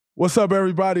What's up,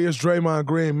 everybody? It's Draymond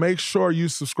Green. Make sure you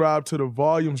subscribe to the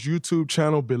Volumes YouTube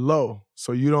channel below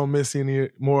so you don't miss any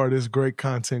more of this great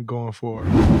content going forward.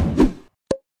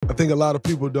 I think a lot of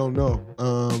people don't know.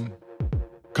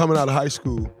 Coming out of high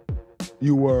school,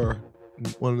 you were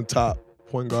one of the top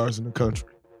point guards in the country.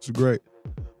 It's great.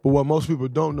 But what most people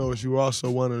don't know is you were also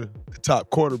one of the top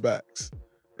quarterbacks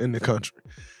in the country.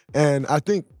 And I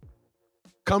think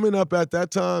coming up at that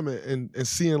time and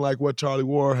seeing like what Charlie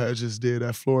Ward had just did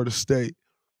at Florida State,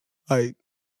 like,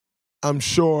 I'm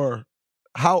sure,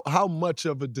 how much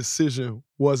of a decision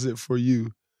was it for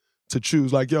you to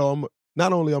choose, like, yo,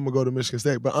 not only I'm gonna go to Michigan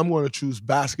State, but I'm gonna choose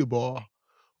basketball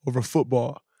over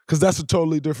football, because that's a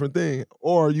totally different thing.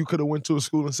 Or you could have went to a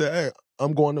school and said, hey,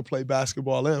 I'm going to play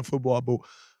basketball and football. But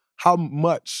how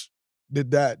much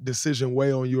did that decision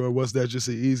weigh on you, or was that just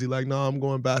an easy, like, no, I'm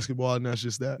going basketball and that's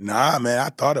just that? Nah, man, I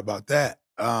thought about that.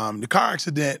 The car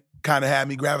accident kind of had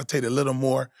me gravitate a little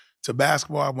more to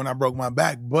basketball when I broke my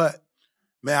back. But,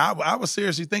 man, I was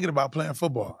seriously thinking about playing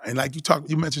football. And like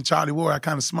you mentioned Charlie Ward, I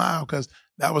kind of smiled because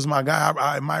that was my guy.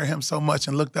 I admire him so much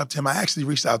and looked up to him. I actually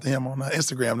reached out to him on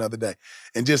Instagram the other day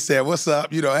and just said, what's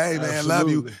up? You know, hey, man, Absolutely. love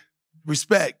you.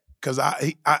 Respect. Because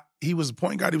he was a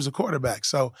point guard, he was a quarterback.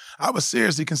 So I was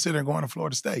seriously considering going to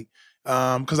Florida State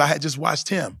because I had just watched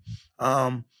him.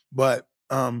 But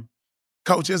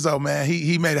Coach Izzo, man,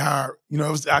 he made it hard. You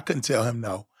know, I couldn't tell him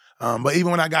no. But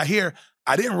even when I got here,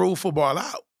 I didn't rule football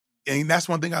out. And that's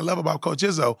one thing I love about Coach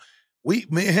Izzo. Me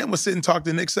and him was sitting and talking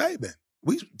to Nick Saban.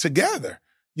 We together.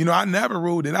 You know, I never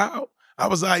ruled it out. I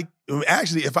was like,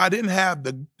 actually, if I didn't have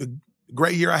the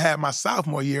great year I had my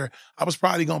sophomore year, I was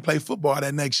probably going to play football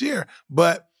that next year.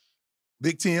 But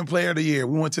Big Ten Player of the Year,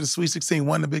 we went to the Sweet 16,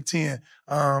 won the Big Ten.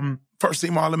 First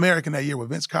team All-American that year with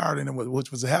Vince Carter,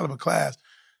 which was a hell of a class.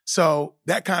 So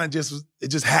that kind of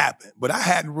just happened. But I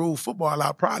hadn't ruled football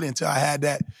out probably until I had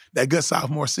that good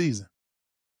sophomore season.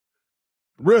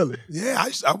 Really? Yeah,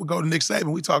 I would go to Nick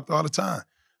Saban. We talked all the time.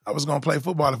 I was going to play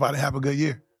football if I didn't have a good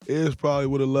year. Iz probably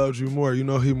would have loved you more. You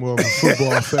know, he more of a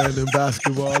football fan than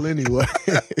basketball anyway.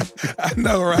 I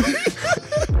know, right?